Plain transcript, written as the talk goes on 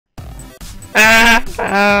Wow.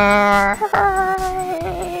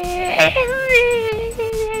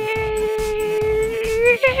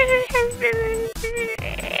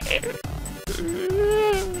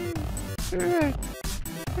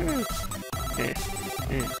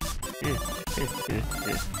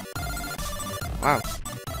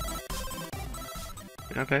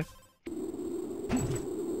 Okay.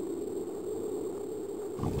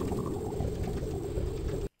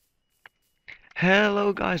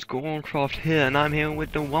 Hello guys, Gorncraft here, and I'm here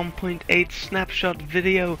with the 1.8 snapshot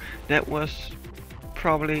video that was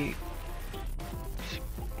probably...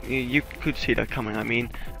 You could see that coming. I mean,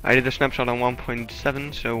 I did a snapshot on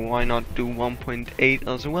 1.7, so why not do 1.8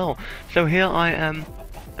 as well? So here I am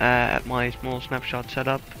at my small snapshot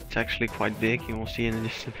setup. It's actually quite big, you will see in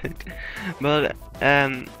just a bit. But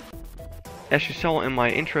as you saw in my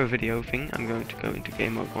intro video thing, I'm going to go into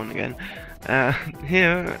game mode 1 again.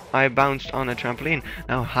 Here I bounced on a trampoline.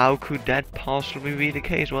 Now how could that possibly be the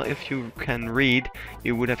case? Well, if you can read,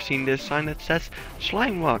 you would have seen this sign that says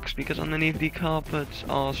slime blocks, because underneath the carpets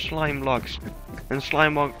are slime blocks. And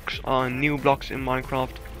slime blocks are new blocks in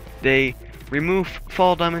Minecraft. They remove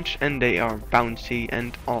fall damage and they are bouncy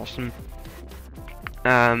and awesome.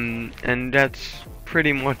 And that's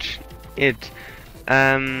pretty much it.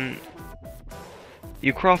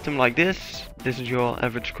 You craft them like this. This is your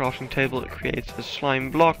average crafting table. It creates a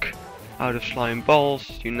slime block out of slime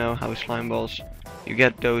balls. You know how slime balls, you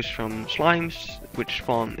get those from slimes, which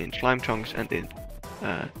spawn in slime chunks and in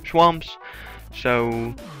swamps.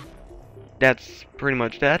 So that's pretty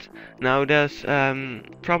much that. Now there's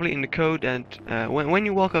probably in the code that when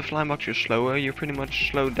you walk off slime blocks you're slower. You're pretty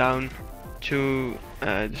much slowed down to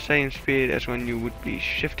the same speed as when you would be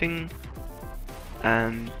shifting.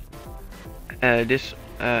 This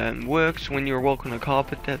works when you walk on a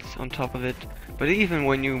carpet that's on top of it, but even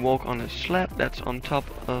when you walk on a slab that's on top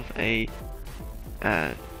of a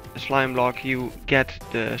slime block, you get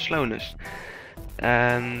the slowness.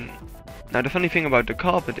 Now the funny thing about the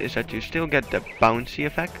carpet is that you still get the bouncy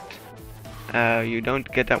effect. You don't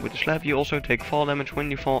get that with the slab. You also take fall damage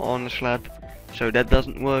when you fall on the slab, so that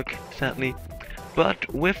doesn't work, sadly. But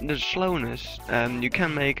with the slowness, you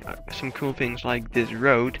can make some cool things like this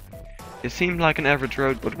road. It seems like an average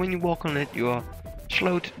road, but when you walk on it you are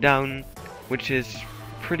slowed down, which is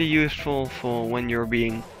pretty useful for when you're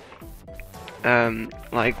being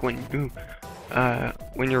like when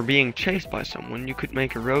you're being chased by someone. You could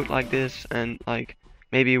make a road like this, and like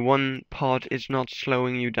maybe one part is not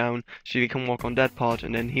slowing you down, so you can walk on that part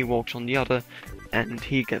and then he walks on the other and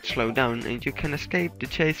he gets slowed down and you can escape the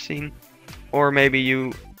chase scene. Or maybe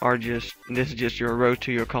you are this is just your road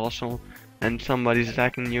to your castle and somebody's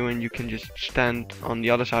attacking you, and you can just stand on the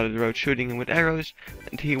other side of the road shooting him with arrows,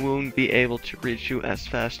 and he won't be able to reach you as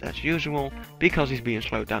fast as usual because he's being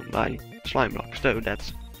slowed down by slime blocks. So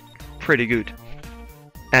that's pretty good.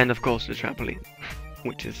 And of course the trampoline,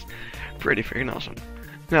 which is pretty freaking awesome.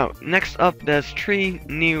 Now next up there's 3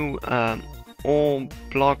 new all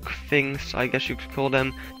block things, I guess you could call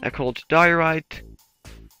them. They're called diorite,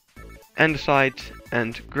 andesite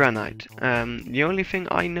and granite. The only thing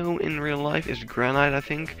I know in real life is granite, I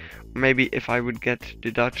think. Maybe if I would get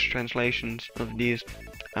the Dutch translations of these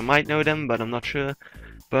I might know them, but I'm not sure.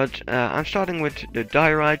 But I'm starting with the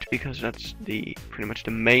diorite because that's pretty much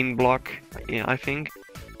the main block, yeah, I think.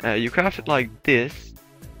 You craft it like this,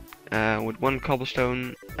 with 1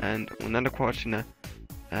 cobblestone and another quartz in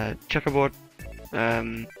a checkerboard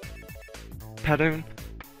pattern.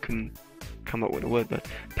 Couldn't come up with a word, but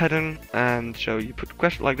pattern. And so you put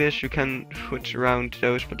quests like this. You can switch around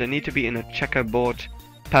those, but they need to be in a checkerboard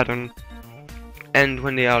pattern. And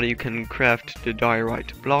when they are, you can craft the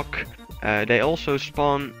diorite block. They also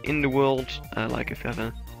spawn in the world, like if you have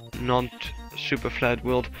a not super flat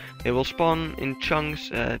world, they will spawn in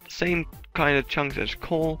chunks, same kind of chunks as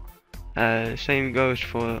coal. Same goes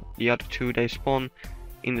for the other 2, they spawn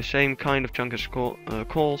in the same kind of chunk as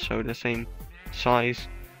coal, so the same size.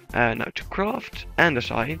 Now to craft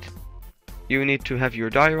andesite, you need to have your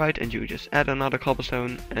diorite and you just add another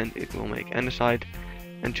cobblestone and it will make andesite.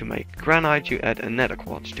 And to make granite you add a nether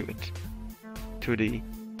quartz to it, to the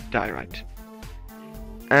diorite,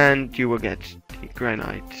 and you will get the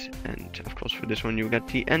granite, and of course for this one you get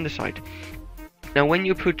the andesite. Now when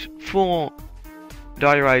you put 4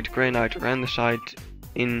 diorite, granite or andesite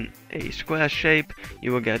in a square shape,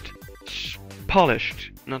 you will get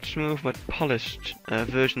polished, not smooth but polished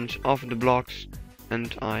versions of the blocks.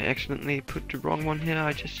 And I accidentally put the wrong one here,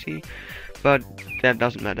 I just see, but that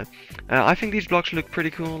doesn't matter. I think these blocks look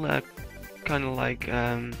pretty cool, kind of like,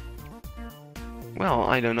 well,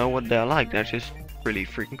 I don't know what they're like, they're just really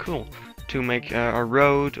freaking cool. To make a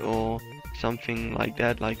road or something like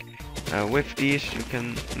that. Like with these you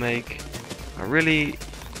can make a really,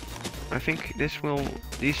 I think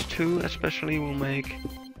these two especially will make,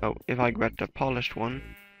 oh, if I grab the polished one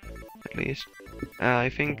at least, I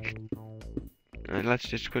think, let's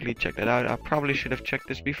just quickly check that out. I probably should have checked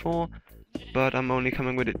this before, but I'm only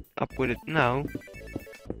coming up with it now.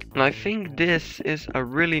 And I think this is a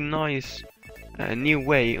really nice new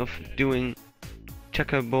way of doing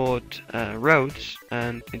checkerboard roads,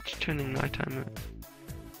 and it's turning nighttime.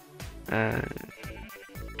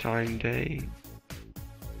 Time, day,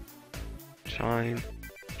 time,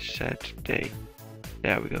 set, day.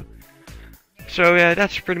 There we go. So yeah,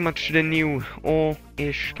 that's pretty much the new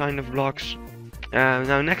all-ish kind of blocks.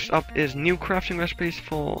 Now next up is new crafting recipes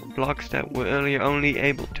for blocks that were earlier only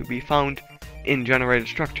able to be found in generated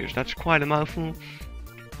structures. That's quite a mouthful,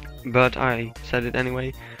 but I said it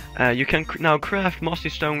anyway. You can now craft mossy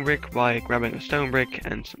stone brick by grabbing a stone brick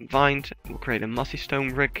and some vines. It will create a mossy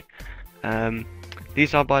stone brick.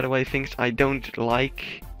 These are, by the way, things I don't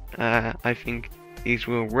like. I think these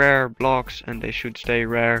were rare blocks and they should stay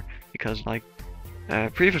rare, because like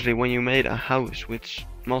previously when you made a house with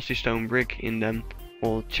mossy stone brick in them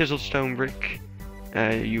or chiseled stone brick,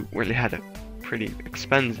 you really had a pretty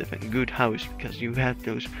expensive and good house, because you had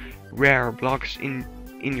those rare blocks in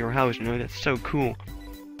your house, you know. That's so cool.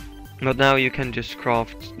 But now you can just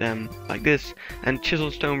craft them like this, and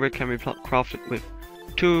chiseled stone brick can be crafted with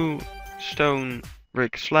 2 stone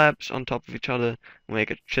brick slabs on top of each other and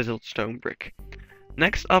make a chiseled stone brick.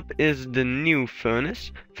 Next up is the new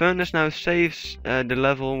furnace. Furnace now saves the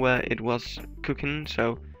level where it was cooking,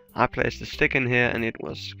 so I placed a stick in here and it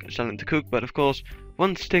was starting to cook, but of course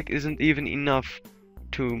 1 stick isn't even enough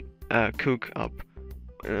to cook up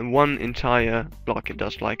 1 entire block. It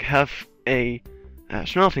does like half a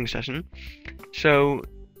smelting session, so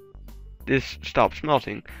this stops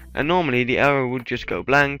smelting, and normally the arrow would just go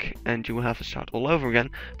blank and you will have to start all over again,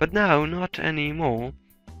 but now not anymore.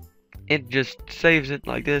 It just saves it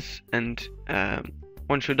like this, and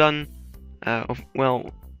once you're done,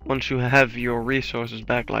 once you have your resources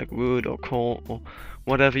back, like wood or coal or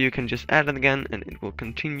whatever, you can just add it again and it will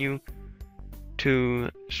continue to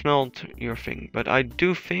smelt your thing. But I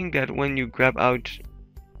do think that when you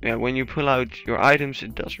when you pull out your items,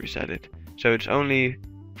 it does reset it, so it's only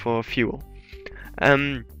for fuel.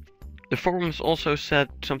 The forums also said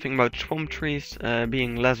something about swamp trees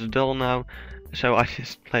being less dull now, so I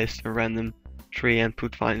just placed a random tree and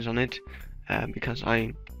put vines on it, because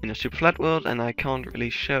I'm in a super flat world and I can't really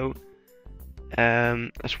show a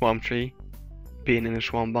swamp tree being in a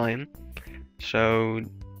swamp biome. So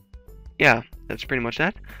yeah, that's pretty much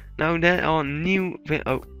that. Now there are new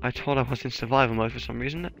oh, I thought I was in survival mode for some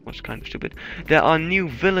reason. That was kind of stupid. There are new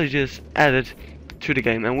villages added to the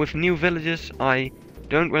game, and with new villages I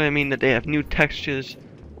don't really mean that they have new textures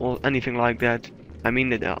or anything like that. I mean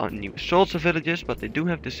that there are new sorts of villages, but they do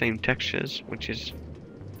have the same textures, which is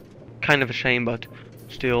kind of a shame, but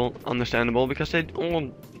still understandable, because they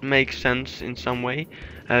all make sense in some way.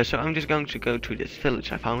 So I'm just going to go to this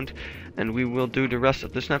village I found, and we will do the rest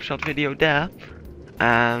of the snapshot video there.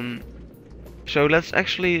 So let's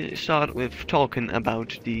actually start with talking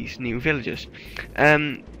about these new villages.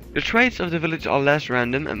 The traits of the village are less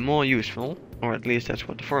random and more useful, or at least that's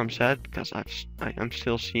what the forum said, because I'm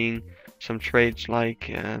still seeing some traits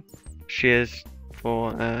like shears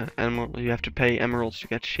for emerald. You have to pay emeralds to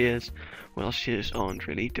get shears. Well, shears aren't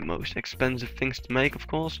really the most expensive things to make, of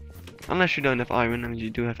course, unless you don't have iron and you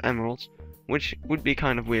do have emeralds, which would be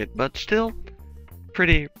kind of weird, but still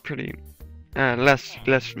pretty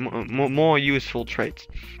more useful traits.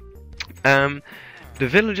 The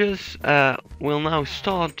villages will now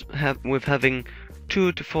start with having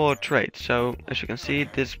 2 to 4 traits. So as you can see,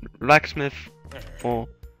 this blacksmith or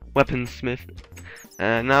weaponsmith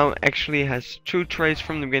now actually has 2 traits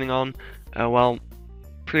from the beginning on, while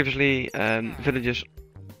previously villages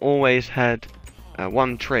always had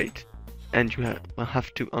 1 trait, and you will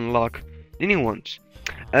have to unlock the new ones.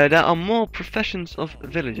 There are more professions of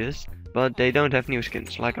villages, but they don't have new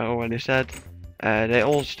skins, like I already said. They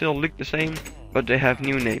all still look the same, but they have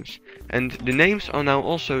new names, and the names are now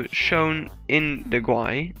also shown in the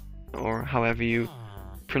GUI, or however you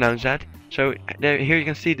pronounce that. So here you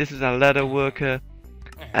can see this is a ladder worker,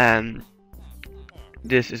 and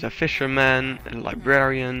this is a fisherman, a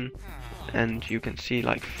librarian, and you can see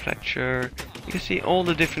like Fletcher. You can see all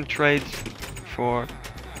the different trades for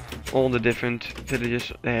all the different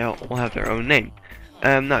villages. They all have their own name.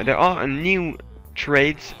 Now there are new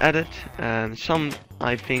trades added. Some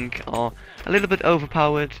I think are a little bit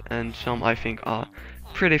overpowered, and some I think are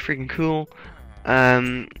pretty freaking cool.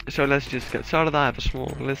 So let's just get started. I have a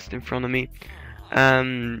small list in front of me.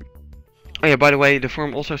 Oh yeah, by the way, the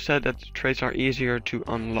forum also said that traits are easier to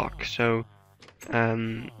unlock, so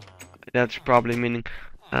that's probably meaning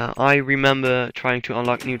I remember trying to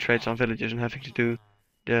unlock new traits on villages and having to do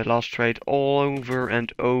the last trait all over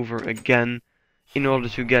and over again in order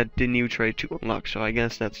to get the new trait to unlock, so I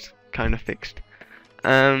guess that's kind of fixed.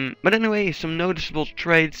 But anyway, some noticeable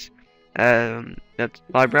traits. That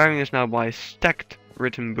librarian is now by stacked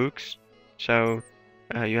written books, so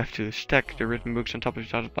you have to stack the written books on top of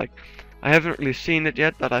each other. Like, I haven't really seen it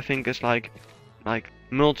yet, but I think it's like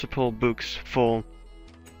multiple books for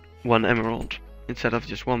one emerald instead of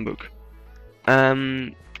just one book.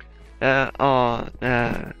 The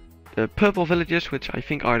purple villagers, which I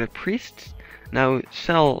think are the priests, now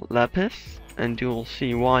sell lapis, and you'll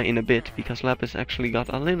see why in a bit, because lapis actually got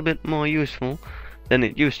a little bit more useful than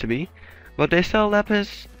it used to be. But they sell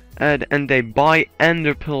lapis and they buy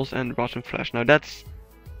ender pearls and rotten flesh. Now that's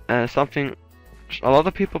something a lot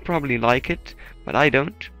of people probably like it, but I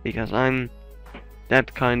don't, because I'm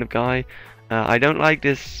that kind of guy. I don't like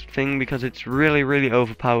this thing because it's really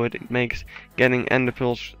overpowered. It makes getting ender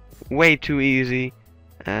pearls way too easy,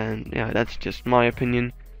 and yeah, that's just my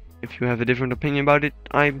opinion. If you have a different opinion about it,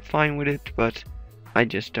 I'm fine with it, but I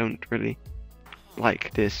just don't really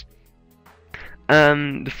like this.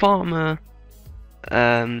 The farmer,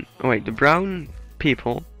 the brown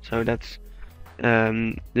people, so that's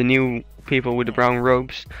the new people with the brown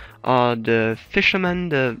robes, are the fishermen,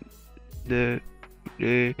 the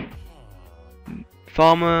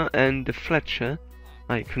farmer, and the fletcher.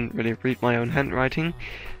 I couldn't really read my own handwriting.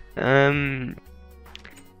 The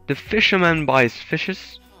fisherman buys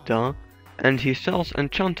fishes, duh, and he sells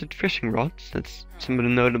enchanted fishing rods. That's some of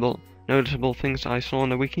the noticeable things I saw on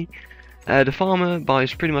the wiki. The farmer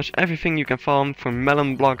buys pretty much everything you can farm, from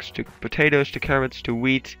melon blocks to potatoes to carrots to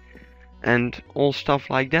wheat and all stuff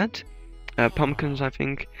like that. Pumpkins, I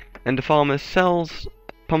think. And the farmer sells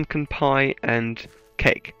pumpkin pie and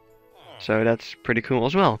cake. So that's pretty cool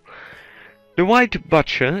as well. The white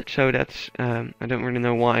butcher, so that's, I don't really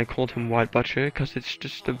know why I called him white butcher, because it's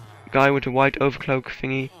just the guy with the white overcloak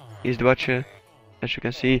thingy. He's the butcher, as you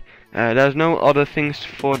can see. There's no other things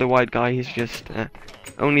for the white guy, he's just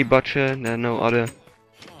only butcher. There are no other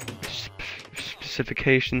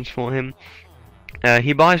specifications for him.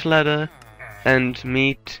 He buys leather and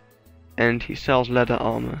meat, and he sells leather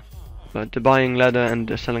armor. But the buying leather and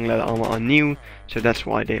the selling leather armor are new, so that's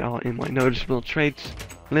why they are in my noticeable traits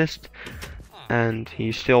list. And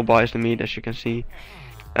he still buys the meat, as you can see.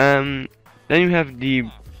 Then you have the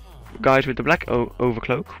guys with the black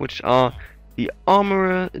overcloak, which are the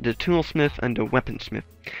armorer, the toolsmith, and the weaponsmith.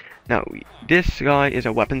 Now, this guy is a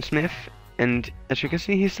weaponsmith, and as you can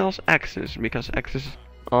see, he sells axes, because axes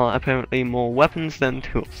are apparently more weapons than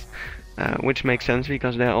tools. Which makes sense,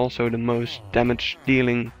 because they're also the most damage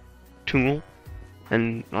dealing tool.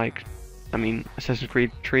 And like, I mean, Assassin's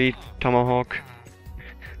Creed 3 Tomahawk,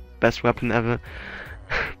 best weapon ever.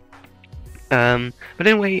 But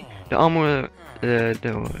anyway, the armorer, the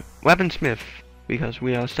weaponsmith, because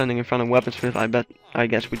we are standing in front of weaponsmith, I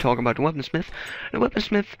guess we talk about the weaponsmith. The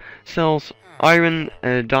weaponsmith sells iron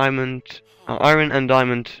and diamond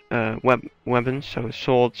weapons, so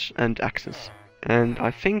swords and axes. And I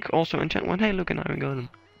think also enchantment. Hey, look, an iron golem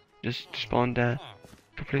just spawned there,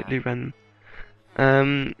 completely random.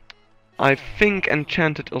 I think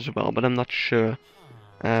enchanted as well, but I'm not sure.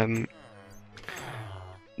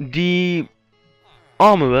 The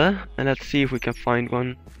armorer, and let's see if we can find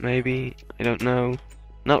one, maybe, I don't know.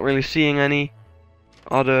 Not really seeing any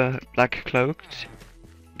other black cloaked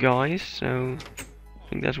guys, so I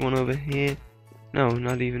think there's one over here. No,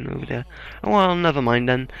 not even over there. Oh, well, never mind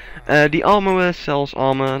then. The armorer sells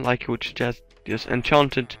armor, like you would suggest, just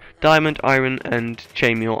enchanted diamond, iron, and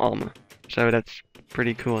chainmail armor. So that's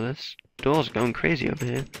pretty cool. This door's going crazy over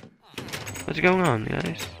here. What's going on,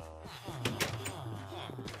 guys?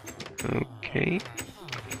 Okay.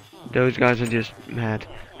 Those guys are just mad.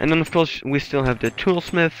 And then, of course, we still have the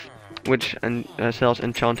toolsmith, which sells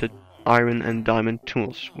enchanted iron and diamond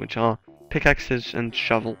tools, which are pickaxes and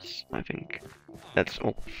shovels, I think. That's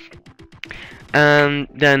all. And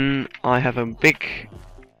then I have a big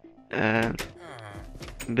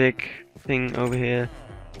thing over here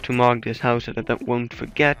to mark this house so that I won't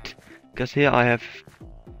forget, because here I have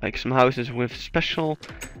like some houses with special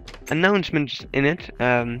announcements in it.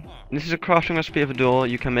 This is a crafting recipe of a door.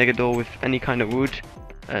 You can make a door with any kind of wood,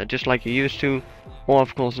 just like you used to, or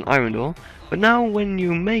of course an iron door. But now when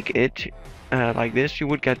you make it like this, you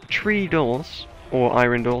would get 3 doors, or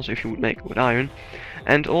iron doors if you would make it with iron.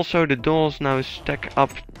 And also the doors now stack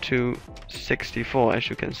up to 64, as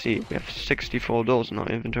you can see. We have 64 doors in our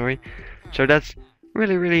inventory. So that's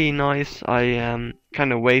really nice. I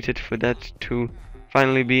kind of waited for that to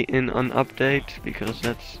finally be in an update, because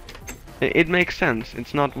it makes sense.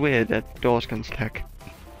 It's not weird that doors can stack.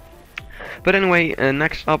 But anyway,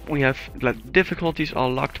 next up we have like difficulties are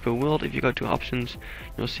locked per world. If you go to options,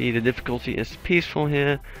 you'll see the difficulty is peaceful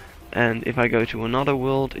here, and if I go to another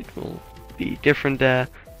world, it will be different there.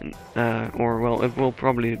 Or well, it will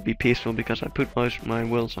probably be peaceful because I put most of my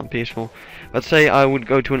worlds on peaceful. But say I would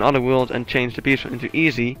go to another world and change the peaceful into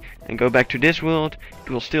easy and go back to this world, it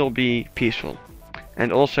will still be peaceful.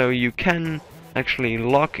 And also you can actually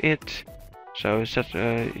lock it, so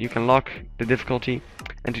you can lock the difficulty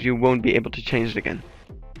and you won't be able to change it again.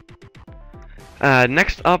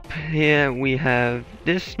 Next up here we have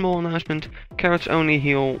this small announcement. Carrots only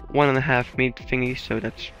heal 1.5 meat thingies, so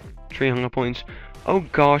that's 3 hunger points. Oh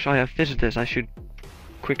gosh, I have visitors. I should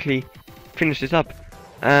quickly finish this up.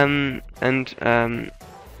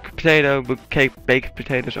 Potato, baked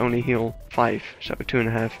potatoes only heal 5, so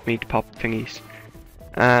 2.5 meat pop thingies.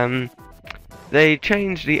 They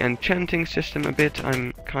changed the enchanting system a bit.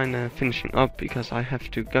 I'm kinda finishing up because I have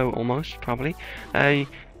to go almost, probably.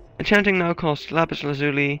 Enchanting now costs lapis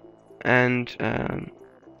lazuli, and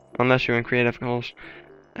unless you're in creative, of course.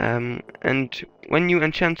 And when you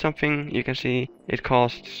enchant something, you can see it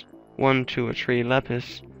costs 1, 2, or 3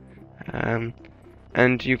 lapis.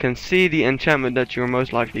 And you can see the enchantment that you're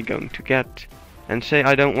most likely going to get. And say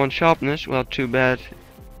I don't want sharpness, well, too bad.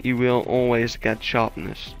 You will always get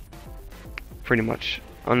sharpness. Pretty much.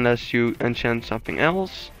 Unless you enchant something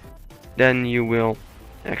else, then you will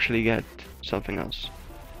actually get something else.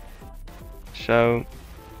 So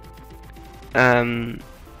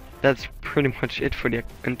that's pretty much it for the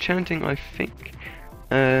enchanting, I think.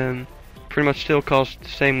 Pretty much still cost the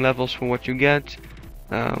same levels for what you get.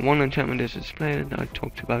 One enchantment is displayed, I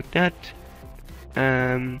talked about that.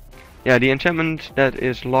 Yeah, the enchantment that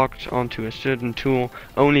is locked onto a certain tool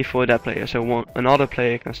only for that player, so another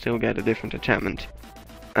player can still get a different enchantment.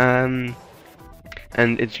 And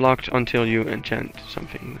it's locked until you enchant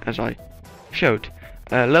something, as I showed.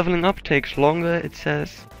 Leveling up takes longer, it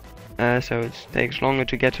says. So it takes longer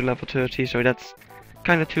to get to level 30, so that's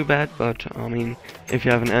kind of too bad, but I mean, if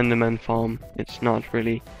you have an Enderman farm, it's not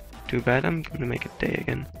really too bad. I'm gonna make it day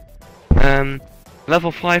again.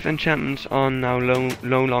 Level 5 enchantments are now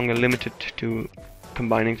no longer limited to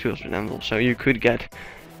combining tools with anvils, so you could get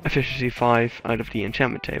efficiency 5 out of the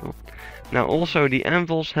enchantment table. Now also the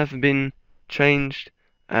anvils have been changed.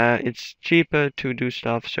 It's cheaper to do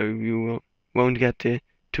stuff, so you won't get the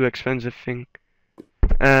too expensive thing.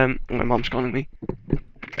 My mom's calling me.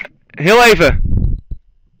 Heel even!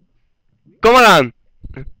 Kom maar aan!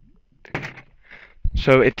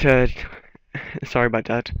 So it, sorry about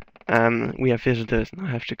that. We have visitors and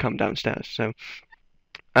I have to come downstairs, so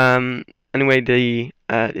anyway,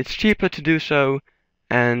 it's cheaper to do so,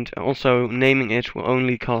 and also naming it will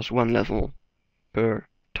only cost 1 level per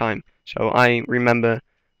time. So I remember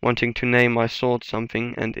wanting to name my sword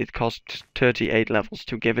something, and it costs 38 levels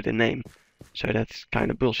to give it a name. So that's kind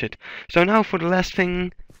of bullshit. So now for the last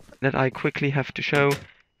thing that I quickly have to show.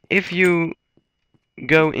 If you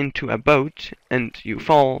go into a boat and you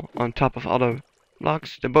fall on top of other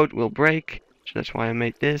blocks, the boat will break. So that's why I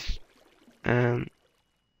made this. The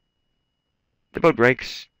boat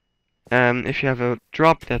breaks. If you have a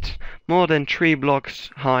drop that's more than 3 blocks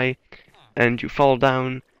high and you fall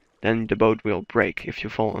down, then the boat will break if you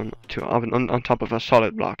fall on top of a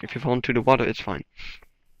solid block. If you fall into the water, it's fine.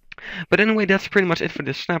 But anyway, that's pretty much it for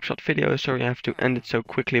this snapshot video. Sorry I have to end it so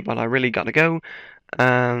quickly, but I really gotta go.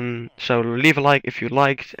 So leave a like if you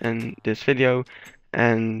liked this video,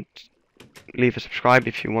 and leave a subscribe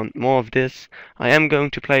if you want more of this. I am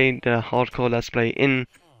going to play the hardcore let's play in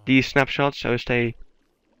these snapshots, so stay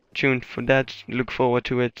tuned for that. Look forward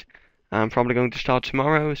to it. I'm probably going to start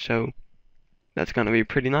tomorrow, so that's gonna be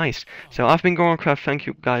pretty nice. So I've been Gorencraft, thank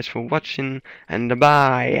you guys for watching, and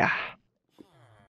bye!